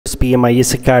SPM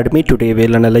IAS Academy. Today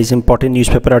we'll analyze important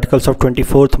newspaper articles of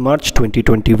 24th March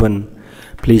 2021.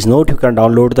 Please note you can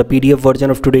download the PDF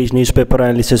version of today's newspaper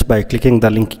analysis by clicking the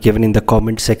link given in the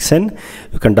comment section.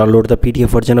 You can download the PDF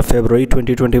version of February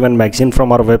 2021 magazine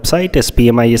from our website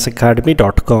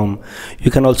spmisacademy.com.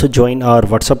 You can also join our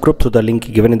WhatsApp group through the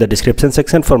link given in the description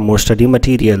section for more study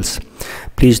materials.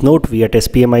 Please note we at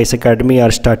SPM IAS Academy are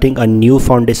starting a new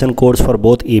foundation course for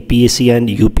both APSC and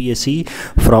UPSC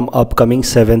from upcoming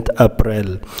 7th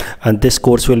April. And this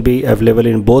course will be available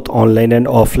in both online and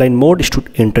offline mode.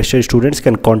 Interested students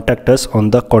can contact us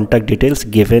on the contact details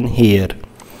given here.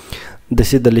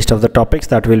 This is the list of the topics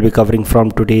that we'll be covering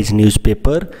from today's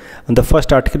newspaper. And the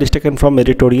first article is taken from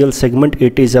editorial segment.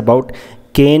 It is about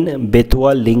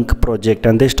Ken-Betwa link project,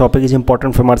 and this topic is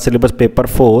important from our syllabus paper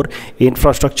 4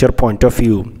 infrastructure point of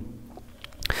view.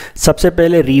 सबसे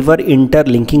पहले river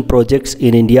interlinking projects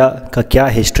in India का क्या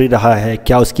history रहा है,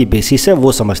 क्या उसकी basis है,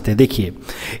 वो समझते हैं। देखिए,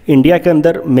 इंडिया के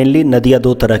अंदर मेनली नदियाँ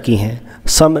दो तरह की हैं।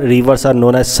 सम rivers are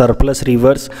known as surplus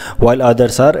reverse while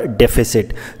others are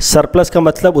deficit. Surplus का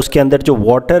मतलब उसके अंदर जो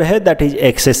वाटर है that is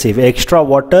excessive, extra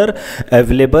water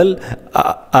available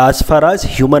as far as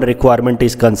human requirement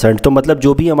is concern. तो मतलब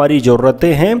जो भी हमारी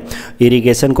ज़रूरतें हैं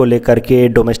इरिगेशन को लेकर के,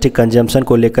 डोमेस्टिक कंजम्पशन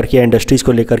को लेकर के, इंडस्ट्रीज़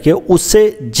को लेकर के,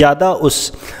 उससे ज़्यादा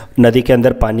उस नदी के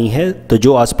अंदर पानी है। तो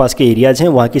जो आसपास के एरियाज़ हैं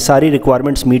वहाँ की सारी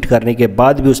रिक्वायरमेंट्स मीट करने के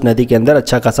बाद भी उस नदी के अंदर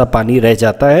अच्छा खासा पानी रह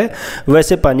जाता है।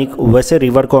 वैसे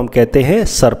रिवर को हम कहते हैं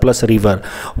surplus river.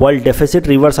 While deficit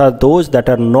rivers are those that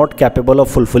are not capable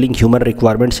of fulfilling human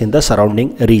requirements in the surrounding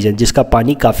reason, जिसका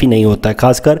पानी काफ़ी नहीं होता है।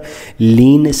 खासकर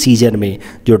लीन सीजन में,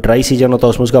 जो ड्राई सीजन होता है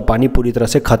उसमें उसका पानी पूरी तरह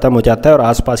से ख़त्म हो जाता है और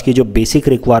आसपास की जो बेसिक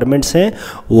रिक्वायरमेंट्स हैं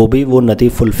वो नदी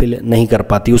फुलफिल नहीं कर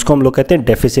पाती। उसको हम लोग कहते हैं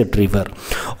डेफिसिट रिवर।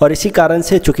 और इसी कारण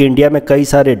से चूँकि इंडिया में कई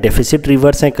सारे डेफिसिट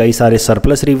रिवर्स हैं, कई सारे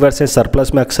सरप्लस रिवर्स हैं।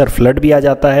 सरप्लस में अक्सर फ्लड भी आ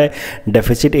जाता है,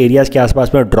 डेफिसिट एरियाज़ के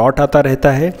आसपास में ड्रॉट आता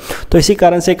रहता है। तो इसी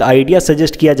कारण से एक आइडिया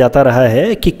सजेस्ट किया जाता रहा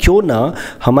है कि क्यों ना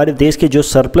हमारे देश के जो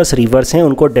सरप्लस रिवर्स हैं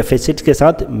उनको डेफिसिट के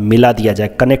साथ मिला दिया जाए,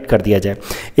 कनेक्ट कर दिया जाए।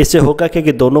 इससे होगा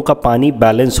कि दोनों का पानी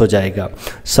बैलेंस हो जाएगा,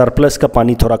 सरप्लस का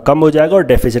पानी थोड़ा कम हो जाएगा और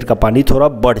डेफिसिट का पानी थोड़ा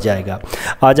बढ़ जाएगा।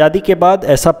 आज़ादी के बाद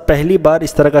ऐसा पहली बार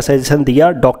इस तरह का सजेशन दिया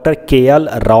डॉक्टर के.एल.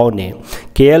 राव ने।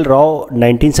 के.एल. राव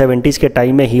 1970s के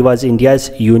टाइम में he was India's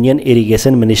union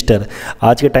irrigation minister.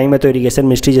 आज के टाइम में तो इरिगेशन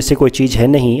मिनिस्ट्री जैसे कोई चीज़ है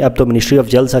नहीं, अब तो मिनिस्ट्री ऑफ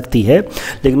जल शक्ति है,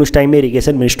 लेकिन उस टाइम में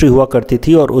इरिगेशन मिनिस्ट्री हुआ करती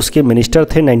थी और उसके मिनिस्टर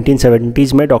थे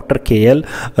 1970s में डॉक्टर के.एल.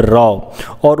 राव।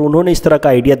 और उन्होंने इस तरह का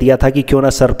आइडिया दिया था कि क्यों ना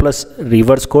सरप्लस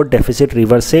रिवर्स को डेफिसिट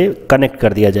रिवर से कनेक्ट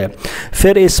कर दिया जाए।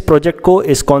 फिर इस प्रोजेक्ट को,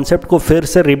 इस कॉन्सेप्ट को फिर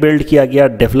से रिबिल्ड किया गया,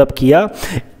 डेवलप किया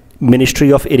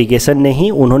मिनिस्ट्री ऑफ इरिगेशन ने ही।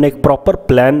 उन्होंने एक प्रॉपर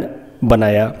प्लान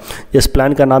बनाया। इस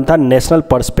प्लान का नाम था national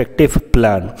perspective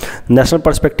plan. National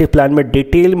perspective plan में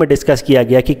डिटेल में डिस्कस किया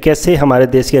गया कि कैसे हमारे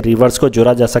देश के रिवर्स को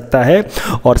जोड़ा जा सकता है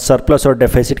और सरप्लस और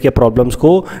डेफिसिट के प्रॉब्लम्स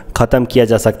को ख़त्म किया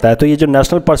जा सकता है। तो ये जो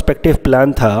नेशनल पर्सपेक्टिव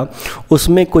प्लान था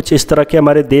उसमें कुछ इस तरह के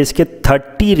हमारे देश के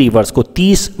 30 रिवर्स को,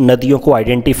 30 नदियों को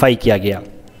आइडेंटिफाई किया गया।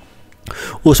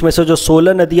 उसमें से जो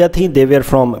 16 नदियाँ थीं दे वेयर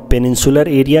फ्रॉम पेनिनसुलर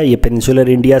एरिया, ये पेनिनसुलर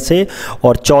इंडिया से,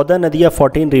 और 14 नदियाँ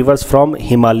 14 रिवर्स फ्रॉम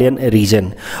हिमालयन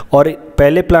रीजन। और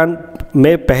पहले प्लान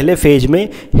में, पहले फेज में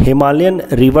हिमालयन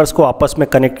रिवर्स को आपस में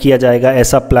कनेक्ट किया जाएगा,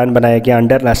 ऐसा प्लान बनाया गया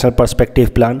अंडर नेशनल पर्सपेक्टिव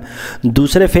प्लान।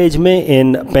 दूसरे फेज में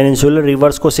इन पेनिनसुलर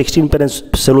रिवर्स को 16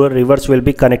 peninsular reverse will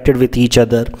be connected with each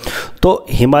other. तो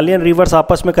हिमालयन रिवर्स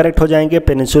आपस में कनेक्ट हो जाएंगे,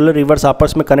 पेनिनसुलर रिवर्स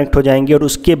आपस में कनेक्ट हो जाएंगे और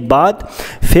उसके बाद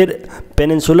फिर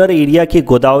पेनिनसुलर एरिया की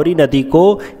गोदावरी नदी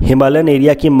को हिमालयन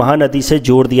एरिया की महानदी से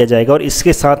जोड़ दिया जाएगा और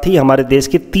इसके साथ ही हमारे देश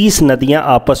की 30 नदियां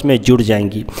आपस में जुड़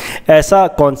जाएंगी। ऐसा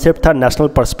कॉन्सेप्ट था नेशनल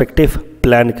पर्सपेक्टिव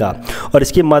प्लान का। और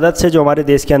इसकी मदद से जो हमारे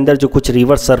देश के अंदर जो कुछ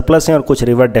रिवर सरप्लस हैं और कुछ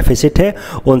रिवर डेफिसिट है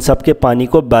उन सब के पानी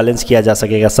को बैलेंस किया जा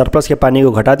सकेगा। सरप्लस के पानी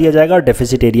को घटा दिया जाएगा और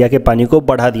डेफिसिट एरिया के पानी को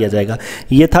बढ़ा दिया जाएगा।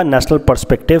 ये था नेशनल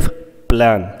पर्सपेक्टिव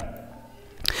प्लान।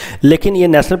 लेकिन ये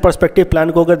नेशनल पर्सपेक्टिव प्लान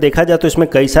को अगर देखा जाए तो इसमें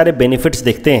कई सारे बेनिफिट्स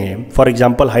दिखते हैं। For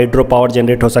example hydro power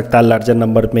generate हो सकता है लार्जर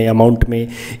नंबर में, अमाउंट में।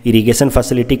 इरिगेशन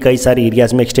फैसिलिटी कई सारे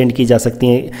एरियाज़ में एक्सटेंड की जा सकती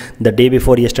हैं। The day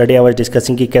before yesterday I was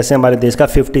discussing कि कैसे हमारे देश का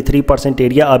 53%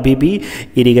 एरिया अभी भी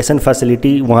इरिगेशन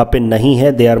फैसिलिटी वहाँ पे नहीं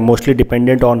है। They are mostly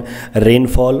dependent on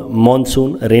rainfall,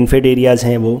 monsoon, rainfed areas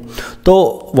हैं वो।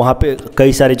 तो वहाँ पे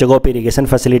कई सारी जगहों पे इरिगेशन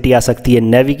फैसिलिटी आ सकती है।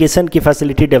 नेविगेशन की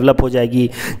फैसिलिटी डेवलप हो जाएगी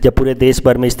जब पूरे देश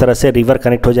भर में इस तरह से रिवर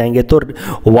कनेक्ट हो जाएंगे तो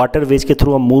वाटर वेज के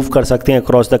थ्रू हम मूव कर सकते हैं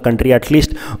across the country.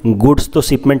 At least goods तो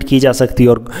शिपमेंट की जा सकती है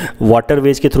और वाटर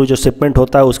वेज के थ्रू जो शिपमेंट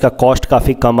होता है उसका कॉस्ट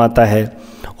काफ़ी कम आता है।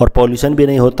 और पॉल्यूशन भी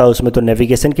नहीं होता उसमें, तो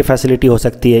नेविगेशन की फैसिलिटी हो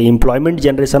सकती है, एम्प्लॉयमेंट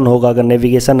जनरेशन होगा, अगर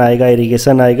नेविगेशन आएगा,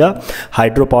 इरिगेशन आएगा,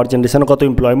 हाइड्रो पावर जनरेशन होगा तो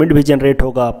एम्प्लॉयमेंट भी जनरेट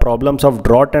होगा, problems of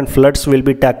drought and floods will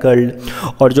be tackled,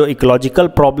 और जो इकोलॉजिकल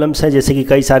प्रॉब्लम्स हैं जैसे कि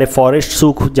कई सारे फॉरेस्ट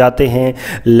सूख जाते हैं,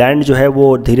 लैंड जो है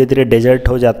वो धीरे धीरे डेजर्ट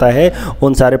हो जाता है,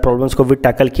 उन सारे प्रॉब्लम्स को भी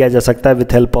टैकल किया जा सकता है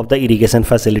with help of the irrigation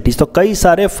facilities. तो कई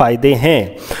सारे फ़ायदे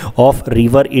हैं ऑफ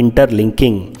रिवर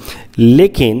इंटरलिंकिंग,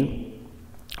 लेकिन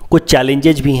कुछ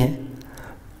चैलेंजेज भी हैं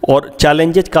और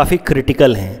चैलेंजेज काफ़ी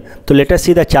क्रिटिकल हैं। तो let us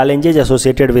see the challenges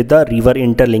associated with the river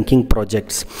interlinking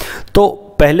projects. तो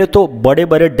पहले तो बड़े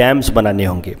बड़े डैम्स बनाने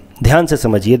होंगे, ध्यान से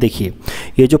समझिए। देखिए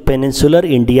ये जो पेनिनसुलर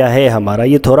इंडिया है हमारा,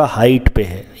 ये थोड़ा हाइट पे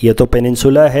है, ये तो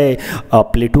पेनिनसुला है,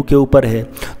 प्लेटू के ऊपर है,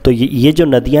 तो ये जो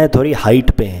नदियाँ हैं थोड़ी हाइट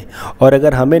पे हैं, और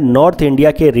अगर हमें नॉर्थ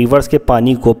इंडिया के रिवर्स के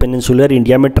पानी को पेनिनसुलर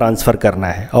इंडिया में ट्रांसफ़र करना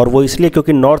है, और वो इसलिए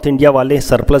क्योंकि नॉर्थ इंडिया वाले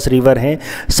सरप्लस रिवर हैं,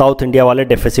 साउथ इंडिया वाले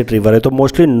डेफिसिट रिवर है, तो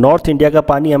मोस्टली नॉर्थ इंडिया का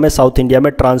पानी हमें साउथ इंडिया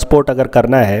में ट्रांसपोर्ट अगर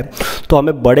करना है तो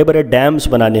हमें बड़े बड़े डैम्स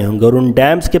बनाने होंगे, और उन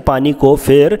डैम्स के पानी को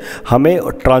फिर हमें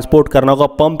ट्रांसपोर्ट करना होगा,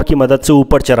 पंप की मदद से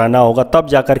ऊपर चढ़ाना होगा, तब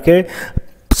जाकर के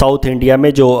साउथ इंडिया में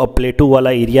जो प्लेटू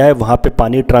वाला एरिया है वहाँ पे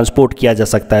पानी ट्रांसपोर्ट किया जा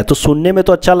सकता है। तो सुनने में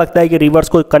तो अच्छा लगता है कि रिवर्स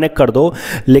को कनेक्ट कर दो,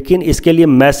 लेकिन इसके लिए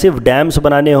मैसिव डैम्स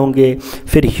बनाने होंगे,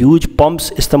 फिर ह्यूज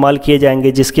पंप्स इस्तेमाल किए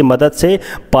जाएंगे जिसकी मदद से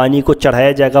पानी को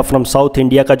चढ़ाया जाएगा फ्रॉम साउथ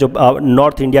इंडिया का जो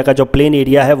नॉर्थ इंडिया का जो प्लेन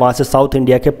एरिया है वहाँ से साउथ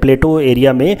इंडिया के प्लेटू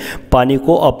एरिया में पानी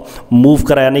को अब मूव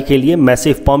कराने के लिए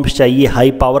मैसिव पंप्स चाहिए,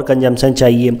 हाई पावर कंजम्पशन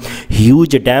चाहिए,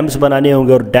 ह्यूज डैम्स बनाने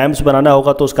होंगे, और डैम्स बनाना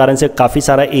होगा तो उस कारण से काफ़ी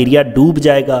सारा एरिया डूब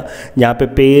जाएगा, जहाँ पे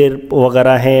पेड़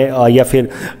वगैरह हैं या फिर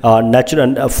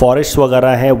नेचुरल फॉरेस्ट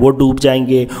वगैरह हैं वो डूब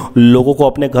जाएंगे, लोगों को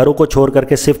अपने घरों को छोड़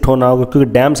करके शिफ्ट होना होगा,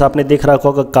 क्योंकि डैम्स आपने देख रखा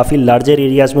होगा काफ़ी लार्जर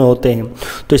एरियाज़ में होते हैं।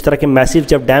 तो इस तरह के मैसिव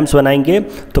जब डैम्स बनाएंगे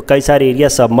तो कई सारे एरिया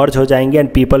सबमर्ज हो जाएंगे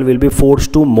and people will be force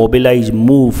to mobilise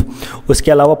move.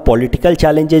 उसके अलावा पॉलिटिकल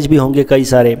चैलेंजेस भी होंगे कई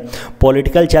सारे।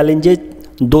 पॉलिटिकल चैलेंजेस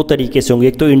दो तरीके से होंगे,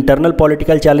 एक तो इंटरनल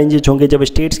पॉलिटिकल चैलेंजेस होंगे जब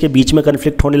स्टेट्स के बीच में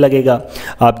कन्फ्लिक्ट होने लगेगा।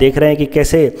 आप देख रहे हैं कि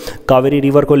कैसे कावेरी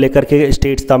रिवर को लेकर के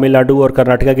स्टेट्स तमिलनाडु और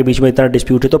कर्नाटका के बीच में इतना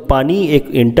डिस्प्यूट है। तो पानी एक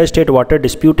इंटर स्टेट वाटर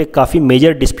डिस्प्यूट एक काफ़ी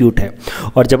मेजर डिस्प्यूट है,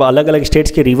 और जब अलग अलग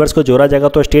स्टेट्स के रिवर्स को जोड़ा जाएगा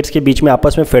तो स्टेट्स के बीच में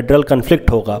आपस में फेडरल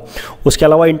कन्फ्लिक्ट होगा। उसके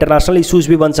अलावा इंटरनेशनल इश्यूज़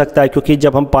भी बन सकता है, क्योंकि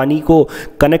जब हम पानी को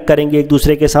कनेक्ट करेंगे एक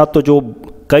दूसरे के साथ तो जो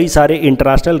कई सारे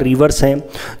इंटरनेशनल रिवर्स हैं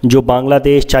जो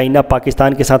बांग्लादेश, चाइना,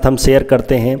 पाकिस्तान के साथ हम शेयर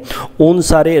करते हैं, उन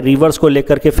सारे रिवर्स को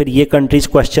लेकर के फिर ये कंट्रीज़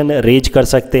क्वेश्चन रेज कर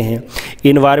सकते हैं।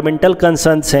 इन्वायरमेंटल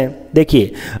कंसर्न्स हैं।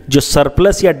 देखिए जो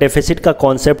सरप्लस या डेफिसिट का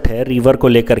कॉन्सेप्ट है रिवर को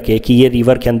लेकर के कि ये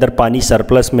रिवर के अंदर पानी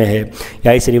सरप्लस में है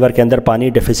या इस रिवर के अंदर पानी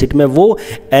डेफिसिट में, वो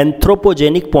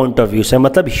एंथ्रोपोजेनिक पॉइंट ऑफ व्यू से,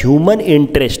 मतलब ह्यूमन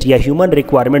इंटरेस्ट या human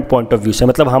requirement point of view से,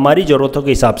 मतलब हमारी ज़रूरतों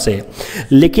के हिसाब से।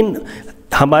 लेकिन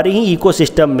हमारे ही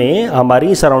इकोसिस्टम में,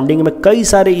 हमारी सराउंडिंग में कई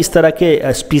सारे इस तरह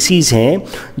के स्पीसीज़ हैं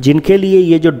जिनके लिए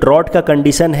ये जो ड्रॉट का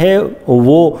कंडीशन है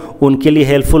वो उनके लिए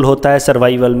हेल्पफुल होता है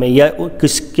सर्वाइवल में, या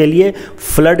किसके लिए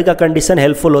फ्लड का कंडीशन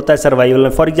हेल्पफुल होता है सर्वाइवल में।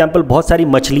 फॉर एग्जांपल बहुत सारी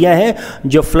मछलियां हैं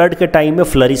जो फ्लड के टाइम में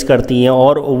फ्लरिश करती हैं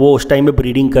और वो उस टाइम में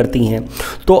ब्रीडिंग करती हैं।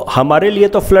 तो हमारे लिए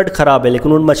तो फ्लड ख़राब है,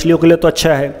 लेकिन उन मछलियों के लिए तो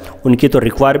अच्छा है, उनकी तो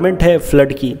रिक्वायरमेंट है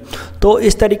फ्लड की। तो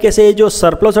इस तरीके से जो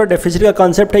सरप्लस और डेफिसिट का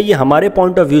कॉन्सेप्ट है ये हमारे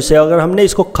पॉइंट ऑफ व्यू से, अगर हमने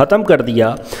इसको ख़त्म कर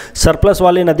दिया, सरप्लस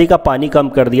वाले नदी का पानी कम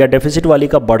कर दिया, डेफिसिट वाली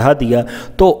का बढ़ा दिया,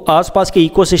 तो आसपास के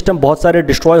इकोसिस्टम बहुत सारे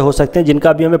डिस्ट्रॉय हो सकते हैं जिनका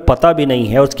अभी हमें पता भी नहीं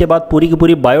है। उसके बाद पूरी की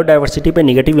पूरी बायोडाइवर्सिटी पे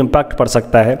नेगेटिव इम्पैक्ट पड़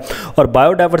सकता है, और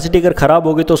बायोडाइवर्सिटी अगर ख़राब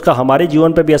होगी तो उसका हमारे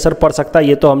जीवन पर भी असर पड़ सकता है।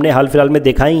 ये तो हमने हाल फिलहाल में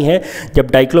देखा ही है जब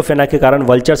डाइक्लोफेना के कारण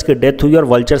वल्चर्स की डेथ हुई और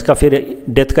वल्चर्स का फिर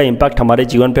डेथ का इम्पैक्ट हमारे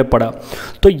जीवन पर पड़ा।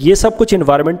 तो ये सब कुछ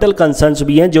इन्वायरमेंटल कंसर्न्स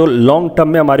भी हैं जो लॉन्ग टर्म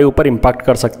में हमारे ऊपर इम्पैक्ट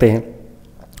कर सकते हैं।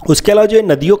 उसके अलावा जो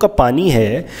नदियों का पानी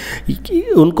है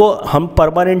उनको हम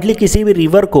परमानेंटली किसी भी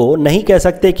रिवर को नहीं कह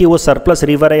सकते कि वो सरप्लस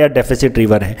रिवर है या डेफिसिट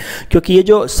रिवर है, क्योंकि ये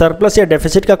जो सरप्लस या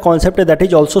डेफिसिट का कॉन्सेप्ट है दैट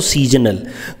इज ऑल्सो सीजनल।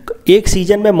 एक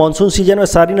सीजन में, मानसून सीजन में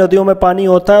सारी नदियों में पानी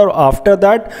होता है और आफ्टर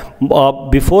दैट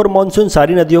बिफोर मानसून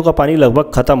सारी नदियों का पानी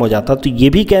लगभग ख़त्म हो जाता है। तो ये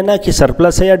भी कहना कि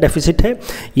सरप्लस है या डेफिसिट है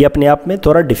ये अपने आप में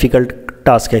थोड़ा डिफ़िकल्ट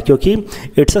टास्क है, क्योंकि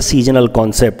इट्स अ सीजनल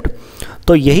कॉन्सेप्ट।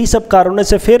 तो यही सब कारणों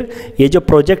से फिर ये जो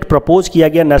प्रोजेक्ट प्रपोज किया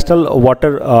गया national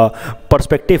water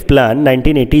perspective plan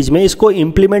 1980s में, इसको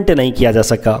इम्प्लीमेंट नहीं किया जा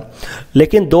सका।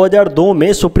 लेकिन 2002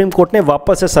 में सुप्रीम कोर्ट ने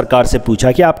वापस से सरकार से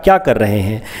पूछा कि आप क्या कर रहे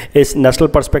हैं, इस नेशनल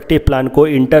पर्सपेक्टिव प्लान को,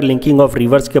 इंटरलिंकिंग ऑफ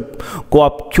रिवर्स को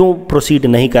आप क्यों प्रोसीड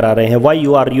नहीं करा रहे हैं, Y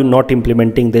are you not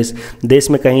implementing this. देश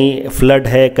में कहीं फ्लड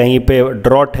है, कहीं पे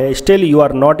ड्रॉट है, still you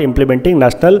are not implementing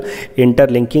national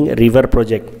interlinking river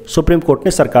project. Supreme court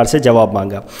ने सरकार से जवाब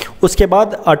मांगा। उसके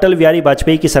बाद अटल बिहारी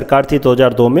वाजपेयी की सरकार थी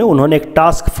 2002 में, उन्होंने एक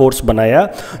टास्क फोर्स बनाया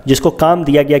जिसको काम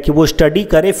दिया गया कि वो स्टडी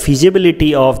करे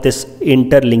feasibility of this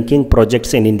interlinking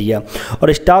projects in India.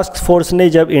 और इस टास्क फोर्स ने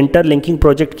जब इंटरलिंकिंग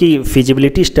प्रोजेक्ट की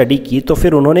फिजिबिलिटी स्टडी की तो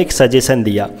फिर उन्होंने एक सजेशन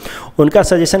दिया। उनका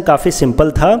सजेशन काफ़ी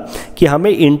सिंपल था कि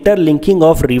हमें इंटरलिंकिंग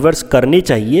ऑफ रिवर्स करनी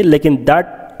चाहिए, लेकिन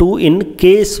that to in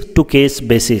case to case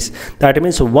basis, that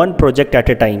means one project at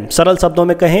A time. सरल शब्दों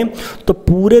में कहें तो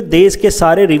पूरे देश के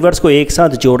सारे रिवर्स को एक साथ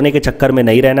जोड़ने के चक्कर में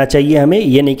नहीं रहना चाहिए हमें।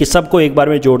 ये नहीं कि सबको एक बार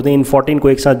में जोड़ दें, इन 14 को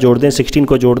एक साथ जोड़ दें, 16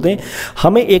 को जोड़ दें।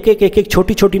 हमें एक एक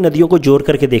छोटी छोटी नदियों को जोड़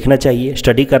करके देखना चाहिए,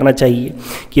 स्टडी करना चाहिए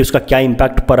कि उसका क्या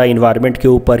इम्पैक्ट पड़ा इन्वायरमेंट के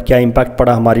ऊपर, क्या इम्पैक्ट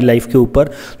पड़ा हमारी लाइफ के ऊपर।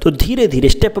 तो धीरे धीरे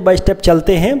स्टेप बाय स्टेप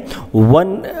चलते हैं,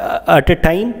 one eight A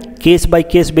time, case by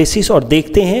case basis, और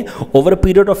देखते हैं over a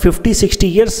period of 50-60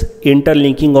 years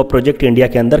interlinking of project India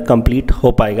के अंदर कंप्लीट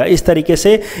हो पाएगा। इस तरीके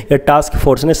से ये टास्क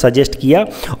फोर्स ने सजेस्ट किया,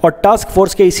 और टास्क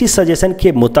फोर्स के इसी सजेशन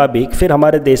के मुताबिक फिर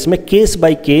हमारे देश में केस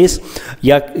बाय केस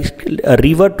या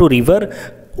river to river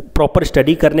proper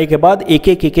study करने के बाद एक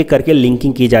एक करके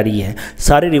लिंकिंग की जा रही है।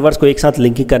 सारे रिवर्स को एक साथ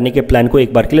लिंकिंग करने के प्लान को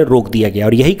एक बार के लिए रोक दिया गया,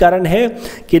 और यही कारण है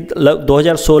कि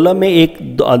 2016 में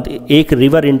एक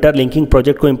रिवर इंटरलिंकिंग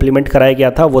प्रोजेक्ट को इंप्लीमेंट कराया गया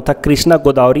था। वो था Krishna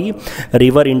Godavari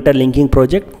river interlinking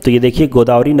project. तो ये देखिए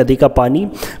गोदावरी नदी का पानी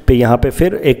पे यहाँ पे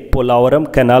फिर एक पोलावरम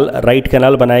कैनाल, राइट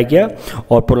कैनाल बनाया गया,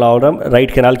 और पोलावरम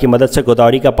राइट कैनाल की मदद से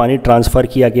गोदावरी का पानी ट्रांसफ़र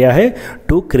किया गया है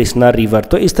टू कृष्णा रिवर।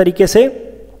 तो इस तरीके से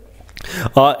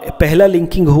पहला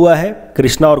लिंकिंग हुआ है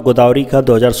कृष्णा और गोदावरी का,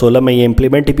 2016 में ये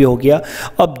इम्प्लीमेंट भी हो गया।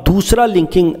 अब दूसरा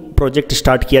लिंकिंग प्रोजेक्ट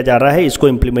स्टार्ट किया जा रहा है, इसको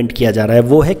इम्प्लीमेंट किया जा रहा है,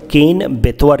 वो है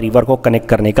केन-बेतवा रिवर को कनेक्ट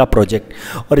करने का प्रोजेक्ट।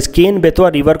 और इस केन-बेतवा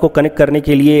रिवर को कनेक्ट करने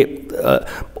के लिए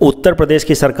उत्तर प्रदेश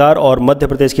की सरकार और मध्य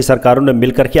प्रदेश की सरकारों ने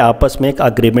मिलकर के आपस में एक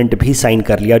अग्रीमेंट भी साइन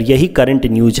कर लिया, और यही करंट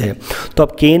न्यूज़ है। तो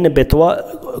अब केन-बेतवा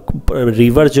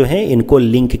रिवर जो है इनको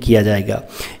लिंक किया जाएगा।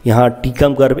 यहाँ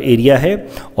टीकमगढ़ एरिया है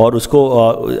और उसको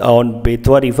ऑन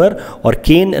बेतवा रिवर, और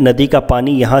केन नदी का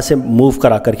पानी यहाँ से मूव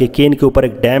करा करके केन के ऊपर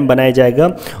एक डैम बनाया जाएगा,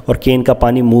 और केन का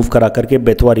पानी मूव करा करके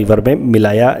बेतवा रिवर में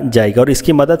मिलाया जाएगा। और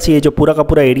इसकी मदद से ये जो पूरा का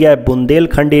पूरा एरिया है,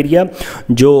 बुंदेलखंड एरिया,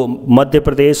 जो मध्य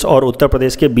प्रदेश और उत्तर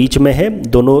प्रदेश के बीच में है,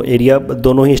 दोनों एरिया,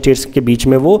 दोनों ही स्टेट्स के बीच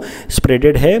में वो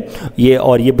स्प्रेडेड है ये।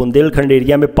 और ये बुंदेलखंड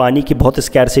एरिया में पानी की बहुत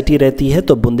स्कैरसिटी रहती है,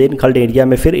 तो बुंदेलखंड एरिया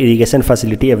में फिर इरिगेशन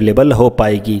फैसिलिटी अवेलेबल हो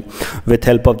पाएगी with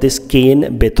help of this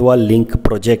Ken Betwa link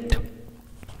project.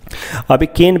 अभी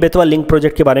केन-बेतवा लिंक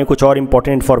प्रोजेक्ट के बारे में कुछ और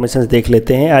इंपॉर्टेंट इन्फॉर्मेशन देख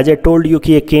लेते हैं। एज ए टोल्ड यू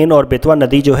कि ये केन और बेतवा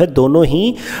नदी जो है दोनों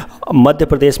ही मध्य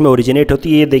प्रदेश में ओरिजिनेट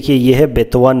होती है। ये देखिए, ये है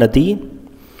बेतवा नदी,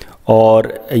 और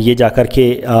ये जाकर के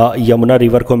यमुना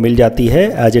रिवर को मिल जाती है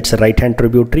as it's right hand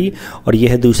tributary. और ये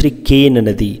है दूसरी केन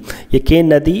नदी। ये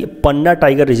केन नदी पन्ना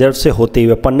टाइगर रिजर्व से होते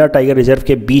हुए, पन्ना टाइगर रिजर्व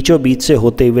के बीचों बीच से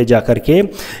होते हुए जाकर के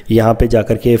यहाँ पे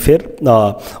जाकर के फिर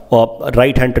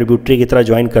राइट हैंड ट्रिब्यूटरी की तरह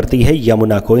ज्वाइन करती है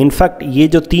यमुना को। इनफैक्ट ये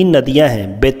जो तीन नदियाँ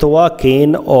हैं, बेतवा,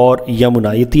 केन और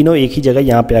यमुना, ये तीनों एक ही जगह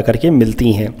यहाँ पे आकर के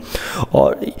मिलती हैं।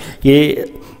 और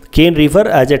ये केन river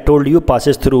as a told you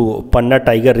passes through Panna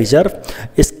tiger reserve.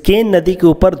 इस केन नदी के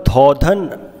ऊपर धौधन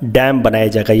डैम बनाया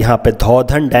जाएगा, यहाँ पे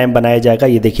धौधन डैम बनाया जाएगा।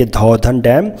 ये देखिए धौधन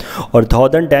डैम, और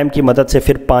धौधन डैम की मदद से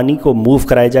फिर पानी को मूव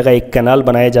कराया जाएगा, एक कैनाल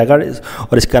बनाया जाएगा,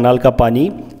 और इस कैनाल का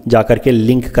पानी जाकर के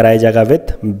लिंक कराया जाएगा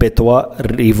विथ बेतवा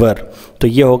रिवर। तो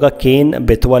ये होगा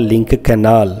केन-बेतवा लिंक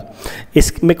कैनाल।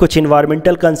 इसमें कुछ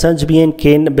इन्वायरमेंटल कंसर्न्स भी हैं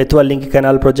केन-बेतवा लिंक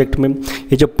कैनाल प्रोजेक्ट में।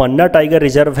 ये जो पन्ना टाइगर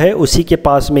रिजर्व है उसी के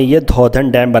पास में ये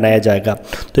धौधन डैम बनाया जाएगा,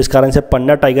 तो इस कारण से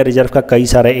पन्ना टाइगर रिजर्व का कई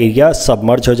सारा एरिया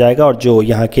सबमर्ज हो जाएगा, और जो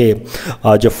यहाँ के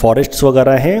जो फॉरेस्ट्स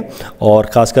वगैरह हैं और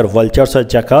खासकर वल्चर्स और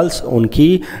जैकल्स,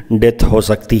 उनकी डेथ हो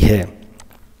सकती है।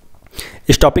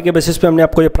 इस टॉपिक के बेसिस पे हमने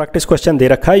आपको ये प्रैक्टिस क्वेश्चन दे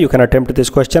रखा है। You can attempt this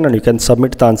question and you can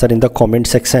submit the answer in the comment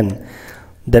section.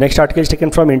 The next article is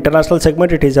taken from international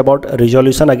segment. It is about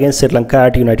resolution against Sri Lanka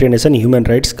at United Nations Human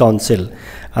Rights Council,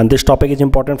 and this topic is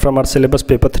important from our syllabus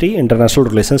paper 3 international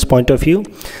relations point of view.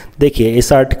 देखिए,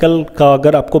 इस article का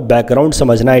अगर आपको background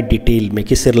समझना है detail में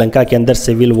कि श्रीलंका के अंदर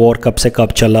सिविल वॉर कब से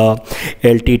कब चला,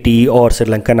 LTT और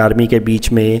श्रीलंकन आर्मी के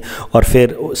बीच में, और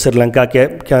फिर श्रीलंका के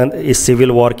इस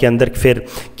सिविल वॉर के अंदर फिर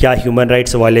क्या ह्यूमन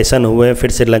राइट्स वायलेशन हुए,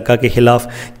 फिर श्रीलंका के खिलाफ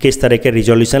किस तरह के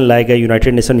रिजोल्यूशन लाए गए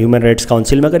United nation human rights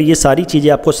council में, अगर ये सारी चीज़ें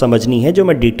आपको समझनी है जो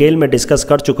मैं डिटेल में डिस्कस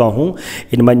कर चुका हूँ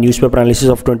in my newspaper analysis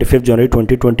of 25 जनवरी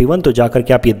 2021, तो जाकर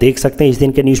के आप ये देख सकते हैं इस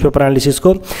दिन के न्यूज़पेपर एनालिसिस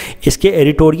को। इसके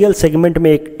एडिटोरियल सेगमेंट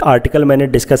में एक आर्टिकल मैंने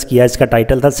डिस्कस किया, इसका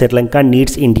टाइटल था श्रीलंका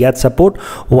नीड्स इंडिया सपोर्ट।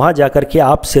 वहाँ जाकर के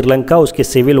आप श्रीलंका, उसके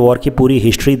सिविल वॉर की पूरी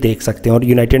हिस्ट्री देख सकते हैं, और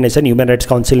United nation human rights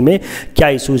council में क्या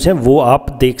इशूज़ हैं वो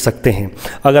आप देख सकते हैं।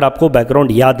 अगर आपको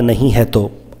बैकग्राउंड याद नहीं है तो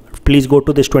please go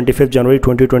to this 25 January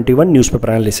 2021 newspaper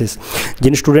analysis.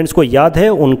 Jin students को याद है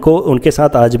उनके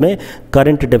साथ आज मैं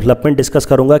करंट डेवलपमेंट डिस्कस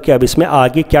करूंगा कि अब इसमें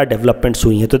आगे क्या डेवलपमेंट्स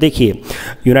हुई हैं। तो देखिए,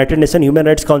 United nation human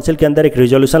rights council के अंदर एक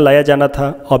रिजोल्यूशन लाया जाना था,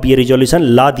 अब ये रिजोल्यूशन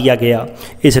ला दिया गया।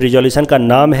 इस रिजोल्यूशन का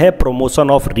नाम है promotion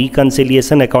of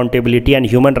reconciliation, accountability and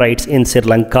human rights इन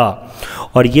श्रीलंका,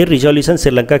 और ये रिजोल्यूशन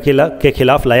श्रीलंका के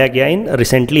खिलाफ लाया गया in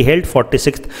recently held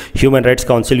 46th human rights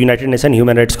council, United nation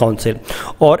human rights council.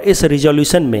 और इस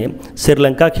रिजोल्यूशन में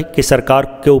श्रीलंका की सरकार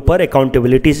के ऊपर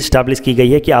अकाउंटेबिलिटी इस्टेब्लिश की गई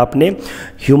है कि आपने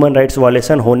ह्यूमन राइट्स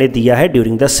वायलेशन होने दिया है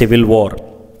ड्यूरिंग द सिविल वॉर।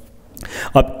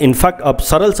 अब इनफैक्ट अब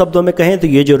सरल शब्दों में कहें तो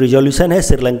ये जो रिजोल्यूशन है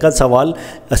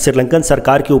श्रीलंकन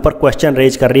सरकार के ऊपर क्वेश्चन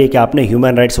रेज कर रही है कि आपने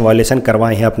ह्यूमन राइट्स वायलेशन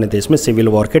करवाए हैं अपने देश में सिविल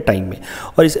वॉर के टाइम में।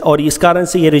 और इस कारण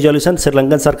से ये रिजोल्यूशन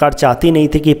श्रीलंकन सरकार चाहती नहीं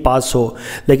थी कि पास हो,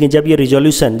 लेकिन जब ये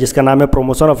रिजोल्यूशन जिसका नाम है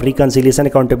promotion of reconciliation,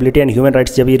 accountability and human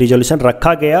rights, जब ये रिजोल्यूशन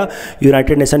रखा गया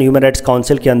United nation human rights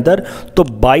council के अंदर, तो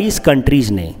 22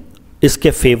 कंट्रीज़ ने इसके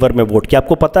फेवर में वोट किया।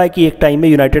 आपको पता है कि एक टाइम में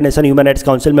United nation human rights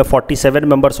council में 47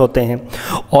 मेंबर्स होते हैं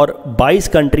और 22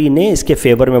 कंट्री ने इसके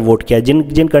फेवर में वोट किया।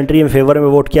 जिन कंट्री में फेवर में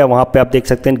वोट किया वहाँ पे आप देख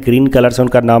सकते हैं ग्रीन कलर से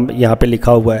उनका नाम यहाँ पे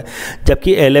लिखा हुआ है,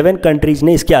 जबकि 11 कंट्रीज़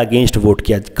ने इसके अगेंस्ट वोट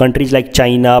किया। कंट्रीज़ लाइक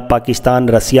चाइना, पाकिस्तान,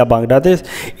 रसिया, बांग्लादेश,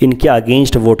 इनके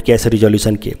अगेंस्ट वोट किया इस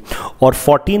रिजोल्यूशन के, और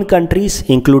 14 कंट्रीज़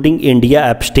इंक्लूडिंग इंडिया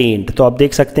एब्सटेन्ड। तो आप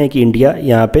देख सकते हैं कि इंडिया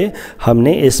यहाँ पे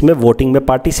हमने इसमें वोटिंग में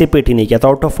पार्टिसिपेट ही नहीं किया था।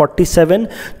 आउट ऑफ 47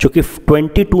 चूँकि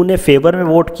 22 ने फेवर में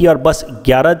वोट किया और बस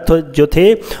 11 जो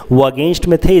थे वो अगेंस्ट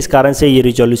में थे, इस कारण से ये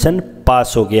रिजोल्यूशन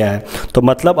पास हो गया है। तो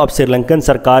मतलब अब श्रीलंकन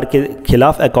सरकार के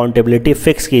खिलाफ अकाउंटेबिलिटी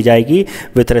फिक्स की जाएगी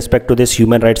with respect to this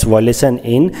human rights violation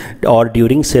इन और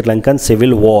ड्यूरिंग श्रीलंकन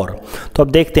सिविल वॉर। तो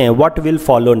अब देखते हैं व्हाट विल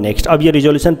फॉलो नेक्स्ट। अब ये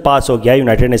रिजोल्यूशन पास हो गया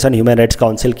United nation human rights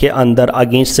council के अंदर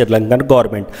अगेंस्ट श्रीलंकन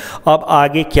गवर्नमेंट। अब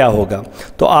आगे क्या होगा?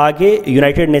 तो आगे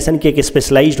यूनाइटेड नेशन की एक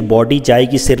स्पेशलाइज्ड बॉडी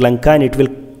जाएगी Sri Lanka and it will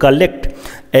collect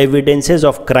evidences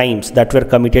of crimes that were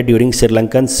committed during Sri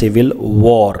Lankan civil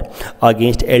war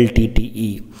against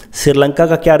LTTE। Sri Lanka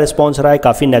का क्या रिस्पॉन्स रहा है?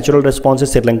 काफ़ी नेचुरल रिस्पॉन्स है।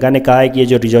 श्रीलंका ने कहा है कि ये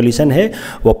जो रिजोल्यूशन है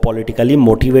वो पॉलिटिकली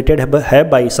मोटिवेटेड है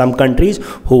bye some countries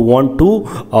who want to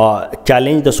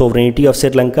challenge the sovereignty of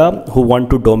Sri Lanka, who want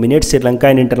to dominate Sri Lanka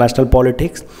in international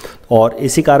politics, और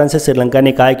इसी कारण से श्रीलंका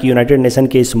ने कहा है कि यूनाइटेड नेशन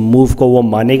के इस मूव को वो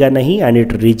मानेगा नहीं and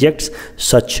it rejects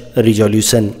such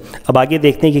resolution. अब आगे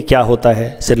देखते हैं कि क्या होता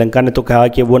है। श्रीलंका ने तो कहा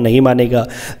कि वो नहीं मानेगा,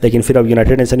 लेकिन फिर अब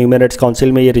United nation human rights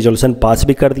council में ये रिजोल्यूशन पास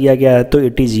भी कर दिया गया है। तो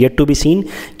it is yet to be seen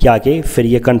कि आगे फिर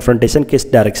ये कन्फ्रंटेशन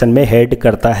किस डायरेक्शन में हेड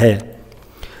करता है।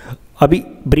 अभी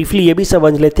ब्रीफली ये भी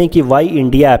समझ लेते हैं कि वाई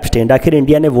इंडिया एब्सटेंड, आखिर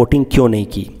इंडिया ने वोटिंग क्यों नहीं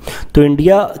की। तो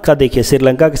इंडिया का देखिए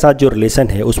श्रीलंका के साथ जो रिलेशन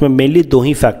है उसमें मेनली 2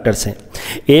 ही फैक्टर्स हैं।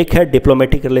 एक है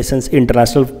diplomatic relations,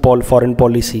 international foreign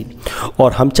policy,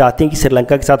 और हम चाहते हैं कि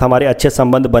श्रीलंका के साथ हमारे अच्छे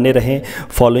संबंध बने रहें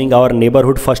following our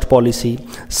neighbourhood first policy,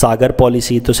 Sagar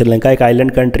policy. तो श्रीलंका एक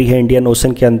आइलैंड कंट्री है इंडियन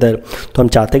ओशन के अंदर, तो हम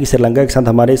चाहते हैं कि श्रीलंका के साथ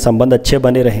हमारे संबंध अच्छे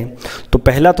बने रहें। तो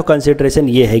पहला तो कंसिडरेशन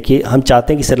ये है कि हम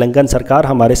चाहते हैं कि श्रीलंकन सरकार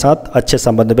हमारे साथ अच्छे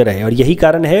संबंध में रहे, और यही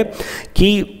कारण है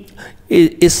कि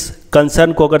इस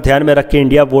कंसर्न को अगर ध्यान में रख के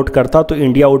इंडिया वोट करता तो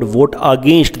India would vote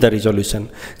against the resolution.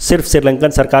 सिर्फ श्रीलंकन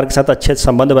सरकार के साथ अच्छे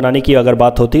संबंध बनाने की अगर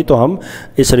बात होती तो हम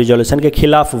इस रिजोल्यूशन के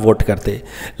खिलाफ वोट करते।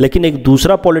 लेकिन एक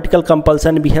दूसरा पॉलिटिकल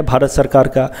कंपल्सन भी है भारत सरकार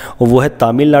का, वो है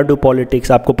तमिलनाडु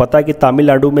पॉलिटिक्स। आपको पता है कि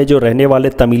तमिलनाडु में जो रहने वाले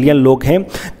तमिलियन लोग हैं,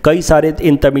 कई सारे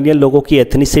इन तमिलियन लोगों की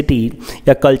एथनिसिटी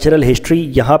या कल्चरल हिस्ट्री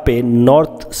यहाँ पे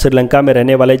नॉर्थ श्रीलंका में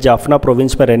रहने वाले जाफना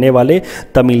प्रोविंस में रहने वाले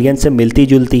तमिलियन से मिलती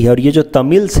जुलती है। और ये जो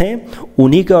तमिल्स हैं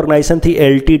उन्हीं के ऑर्गेनाइजेशन थी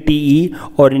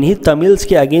LTTE, और इन्हीं तमिल्स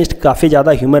के अगेंस्ट काफ़ी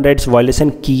ज़्यादा ह्यूमन राइट्स वायलेशन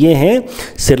किए हैं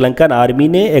श्रीलंकन आर्मी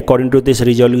ने अकॉर्डिंग टू दिस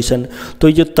रिजोल्यूशन। तो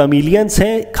ये जो तमिलियंस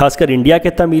हैं, खासकर इंडिया के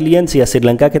तमिलियंस या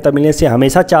श्रीलंका के तमिलियंस, ये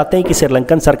हमेशा चाहते हैं कि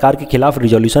श्रीलंकन सरकार के खिलाफ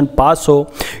रिजोल्यूशन पास हो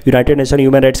United nation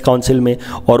human rights council में,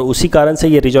 और उसी कारण से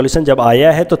ये रिजोल्यूशन जब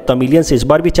आया है तो तमिलियंस इस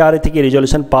बार भी चाह रहे थे कि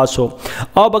रिजोल्यूशन पास हो।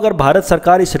 अब अगर भारत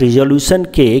सरकार इस रिजोल्यूशन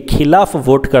के खिलाफ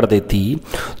वोट कर देती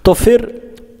तो फिर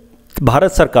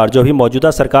भारत सरकार, जो भी मौजूदा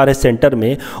सरकार है सेंटर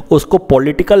में, उसको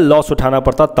पॉलिटिकल लॉस उठाना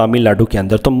पड़ता तमिलनाडु के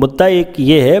अंदर। तो मुद्दा एक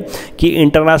ये है कि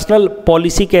इंटरनेशनल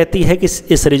पॉलिसी कहती है कि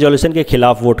इस रिजोल्यूशन के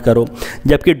खिलाफ वोट करो,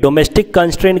 जबकि डोमेस्टिक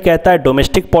कंस्ट्रेंट कहता है,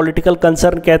 डोमेस्टिक पॉलिटिकल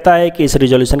कंसर्न कहता है कि इस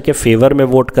रिजोल्यूशन के फेवर में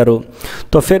वोट करो।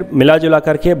 तो फिर मिला जुला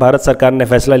करके भारत सरकार ने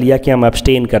फैसला लिया कि हम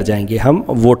अब्सटेन कर जाएंगे, हम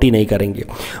वोट ही नहीं करेंगे।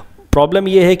 प्रॉब्लम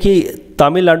यह है कि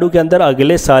तमिलनाडु के अंदर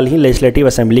अगले साल ही लेजिस्लेटिव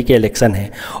असेंबली के इलेक्शन है,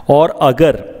 और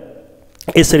अगर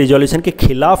इस रिजोल्यूशन के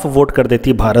खिलाफ वोट कर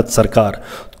देती भारत सरकार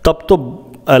तब तो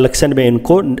इलेक्शन में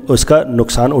इनको उसका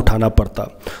नुकसान उठाना पड़ता।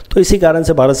 तो इसी कारण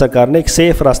से भारत सरकार ने एक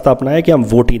सेफ रास्ता अपनाया कि हम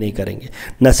वोट ही नहीं करेंगे,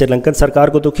 न श्रीलंकन सरकार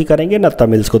को दुखी करेंगे न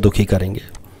तमिल्स को दुखी करेंगे।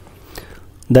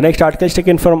 The next article is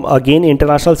taken from again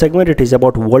international segment. It is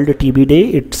about World TB Day.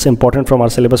 It's important from our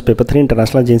syllabus paper 3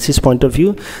 international agencies point of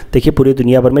view. देखिए पूरी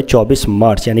दुनिया भर में 24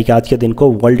 मार्च यानी कि आज के दिन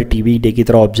को वर्ल्ड टीबी डे की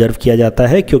तरह ऑब्जर्व किया जाता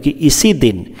है, क्योंकि इसी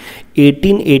दिन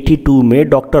 1882 में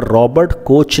डॉक्टर रॉबर्ट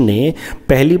कोच ने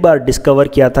पहली बार डिस्कवर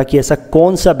किया था कि ऐसा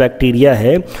कौन सा बैक्टीरिया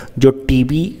है जो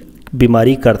टीबी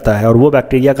बीमारी करता है, और वो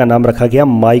बैक्टीरिया का नाम रखा गया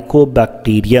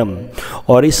माइकोबैक्टीरियम।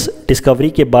 और इस डिस्कवरी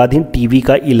के बाद ही टीबी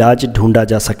का इलाज ढूंढा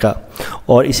जा सका,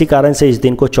 और इसी कारण से इस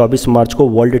दिन को 24 मार्च को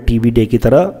वर्ल्ड टीबी डे की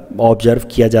तरह ऑब्जर्व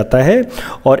किया जाता है।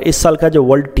 और इस साल का जो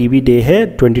वर्ल्ड टीबी डे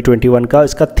है 2021 का,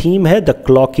 इसका थीम है द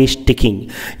क्लॉक इज टिकिंग।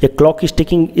 ये क्लॉक इज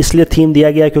टिकिंग इसलिए थीम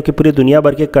दिया गया है क्योंकि पूरी दुनिया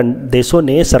भर के देशों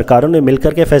ने, सरकारों ने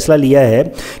मिलकर के फैसला लिया है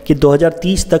कि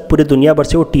 2030 तक पूरी दुनिया भर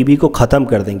से वो टीबी को ख़त्म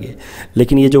कर देंगे।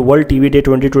 लेकिन ये जो वर्ल्ड टीबी डे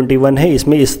 2021 है,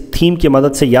 इसमें इस थीम की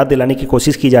मदद से याद दिलाने की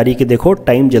कोशिश की जा रही है कि देखो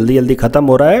टाइम जल्दी जल्दी ख़त्म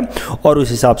हो रहा है और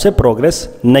उस हिसाब से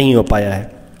प्रोग्रेस नहीं हो पाया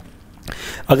है।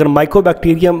 अगर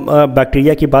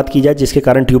बैक्टीरिया की बात की जाए जिसके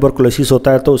कारण ट्यूबरकुलोसिस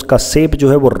होता है, तो उसका शेप जो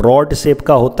है वो रॉड शेप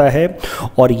का होता है,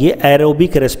 और ये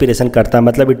एरोबिक रेस्पिरेशन करता है,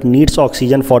 मतलब it needs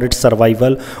oxygen for its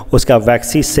survival. उसका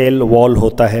वैक्सी सेल वॉल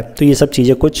होता है। तो ये सब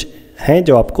चीज़ें कुछ हैं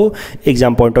जो आपको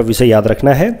एग्जाम पॉइंट ऑफ व्यू से याद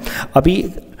रखना है।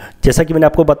 अभी जैसा कि मैंने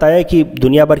आपको बताया कि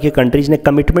दुनिया भर के कंट्रीज़ ने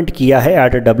कमिटमेंट किया है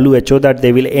eight WHO that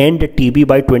they will end TB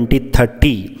bye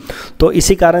 2030। तो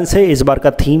इसी कारण से इस बार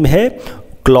का थीम है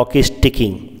क्लॉक इज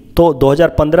टिकिंग। तो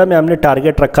 2015 में हमने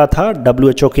टारगेट रखा था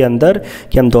WHO के अंदर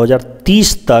कि हम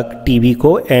 2030 तक टीबी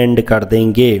को एंड कर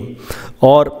देंगे,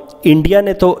 और इंडिया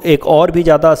ने तो एक और भी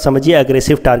ज़्यादा समझिए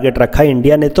एग्रेसिव टारगेट रखा है।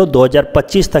 इंडिया ने तो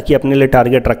 2025 तक ही अपने लिए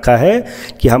टारगेट रखा है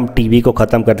कि हम टीबी को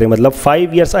ख़त्म कर देंगे, मतलब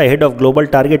 5 years ahead of global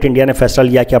target India ने फैसला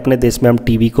लिया कि अपने देश में हम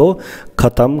टीबी को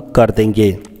ख़त्म कर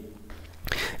देंगे।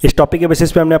 इस टॉपिक के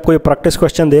बेसिस पे हमने आपको ये प्रैक्टिस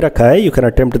क्वेश्चन दे रखा है। You can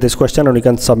attempt this question और you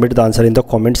can submit the answer in the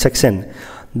comment section.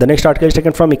 The next article is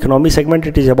taken from economy segment.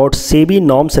 It is about SEBI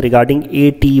norms regarding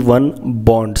AT1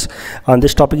 bonds. And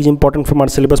this topic is important from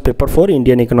our syllabus paper for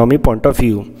Indian economy point of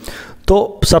view. तो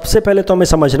सबसे पहले तो हमें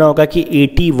समझना होगा कि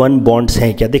 81 bonds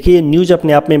हैं क्या। देखिए ये न्यूज़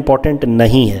अपने आप में इंपॉर्टेंट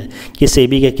नहीं है कि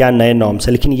सेबी के क्या नए नॉर्म्स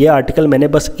हैं, लेकिन ये आर्टिकल मैंने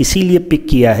बस इसीलिए पिक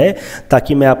किया है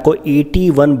ताकि मैं आपको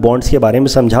 81 बॉन्ड्स के बारे में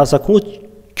समझा सकूं,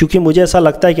 क्योंकि मुझे ऐसा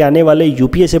लगता है कि आने वाले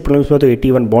यूपीएससी प्रीलिम्स में तो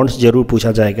 81 बॉन्ड्स जरूर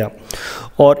पूछा जाएगा।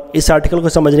 और इस आर्टिकल को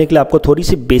समझने के लिए आपको थोड़ी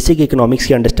सी बेसिक इकोनॉमिक्स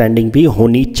की अंडरस्टैंडिंग भी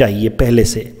होनी चाहिए पहले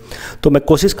से। तो मैं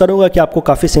कोशिश करूंगा कि आपको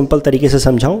काफ़ी सिंपल तरीके से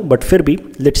समझाऊं, बट फिर भी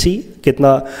लेट्स सी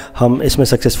कितना हम इसमें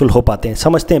सक्सेसफुल हो पाते हैं।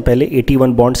 समझते हैं पहले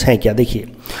 81 बॉन्ड्स हैं क्या। देखिए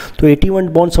तो 81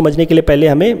 बॉन्ड समझने के लिए पहले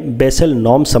हमें बेसल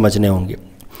नॉर्म समझने होंगे।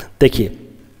 देखिए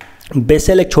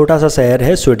बेसेल एक छोटा सा शहर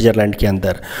है स्विट्ज़रलैंड के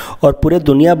अंदर, और पूरे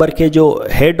दुनिया भर के जो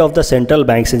head of the central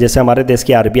banks हैं, जैसे हमारे देश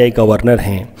के RBI गवर्नर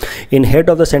हैं, in head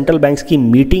of the central banks की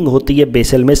मीटिंग होती है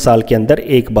बेसेल में साल के अंदर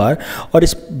एक बार, और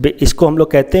इसको हम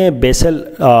लोग कहते हैं Bessel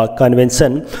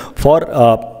convention for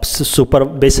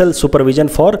Bessel supervision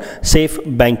for safe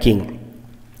banking.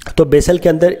 तो बेसेल के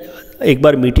अंदर एक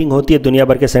बार मीटिंग होती है दुनिया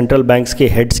भर के सेंट्रल बैंक्स के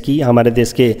हेड्स की। हमारे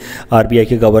देश के RBI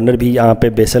के गवर्नर भी यहाँ पे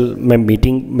बेसल में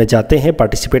मीटिंग में जाते हैं,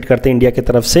 पार्टिसिपेट करते हैं इंडिया की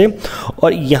तरफ से।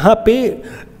 और यहाँ पे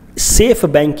सेफ़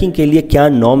बैंकिंग के लिए क्या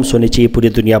नॉर्म्स होने चाहिए पूरी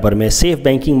दुनिया भर में। सेफ़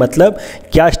बैंकिंग मतलब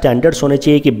क्या स्टैंडर्ड्स होने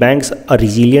चाहिए कि बैंक्स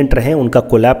रिजिलियंट रहें, उनका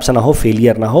कोलैप्स ना हो,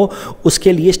 फेलियर ना हो,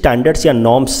 उसके लिए स्टैंडर्ड्स या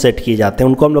नॉर्म्स सेट किए जाते हैं।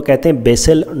 उनको हम लोग कहते हैं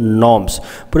बेसल नॉर्म्स।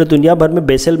 पूरे दुनिया भर में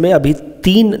बेसल में अभी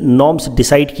 3 नॉर्म्स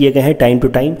डिसाइड किए गए हैं टाइम टू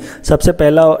टाइम। सबसे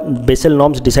पहला बेसल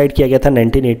नॉर्म्स डिसाइड किया गया था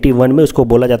 1981 में, उसको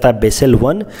बोला जाता है बेसल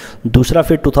 1। दूसरा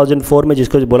फिर 2004 में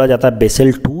जिसको बोला जाता है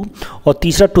बेसल 2, और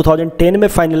तीसरा 2010 में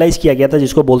फाइनलाइज किया गया था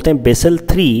जिसको बोलते हैं बेसल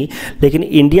 3। लेकिन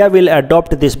India will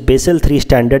adopt this basal 3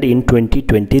 standard in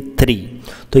 2023।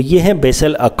 तो ये हैं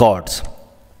बेसल अकॉर्ड्स।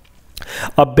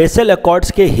 अब बेसल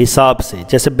अकॉर्ड्स के हिसाब से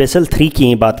जैसे बेसल 3 की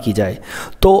ही बात की जाए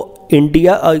तो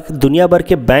इंडिया दुनिया भर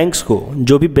के बैंक्स को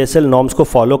जो भी बेसल नॉर्म्स को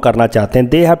फॉलो करना चाहते हैं,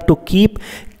 they have to keep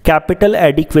capital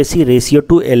adequacy ratio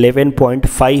two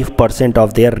 11.5%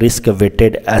 of their risk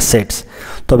weighted assets.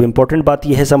 तो अब इम्पोर्टेंट बात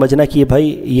यह है समझना कि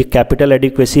भाई ये कैपिटल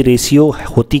एडिक्वेसी रेशियो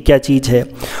होती क्या चीज़ है।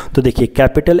 तो देखिए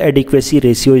capital adequacy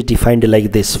ratio is defined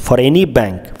like this for any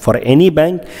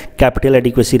bank capital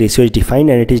adequacy ratio is defined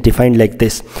and it is defined like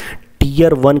this: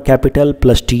 Tier 1 capital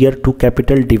plus Tier 2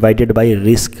 capital divided by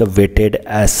risk weighted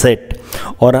asset.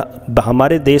 और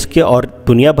हमारे देश के और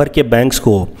दुनिया भर के banks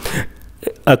को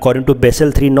according to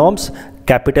basal 3 norms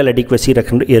capital adequacy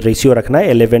ratio रखना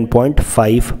है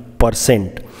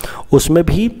 11.5%। उसमें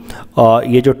भी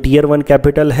ये जो Tier 1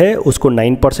 कैपिटल है उसको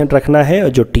 9% रखना है, और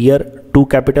जो Tier 2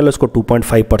 कैपिटल है उसको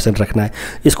 2.5% रखना है।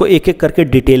 इसको एक एक करके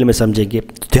डिटेल में समझेंगे,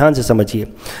 ध्यान से समझिए।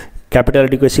 Capital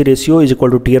adequacy ratio is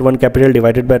equal two tier 1 capital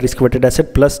divided by risk weighted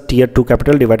asset plus tier 2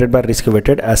 capital divided by risk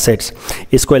weighted assets.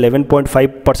 इसको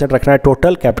 11.5% रखना है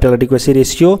total. Capital adequacy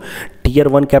ratio tier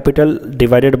 1 capital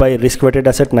divided by risk weighted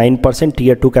asset 9%,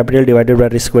 tier 2 capital divided by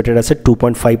risk weighted asset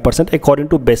 2.5% according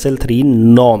to basal 3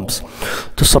 norms.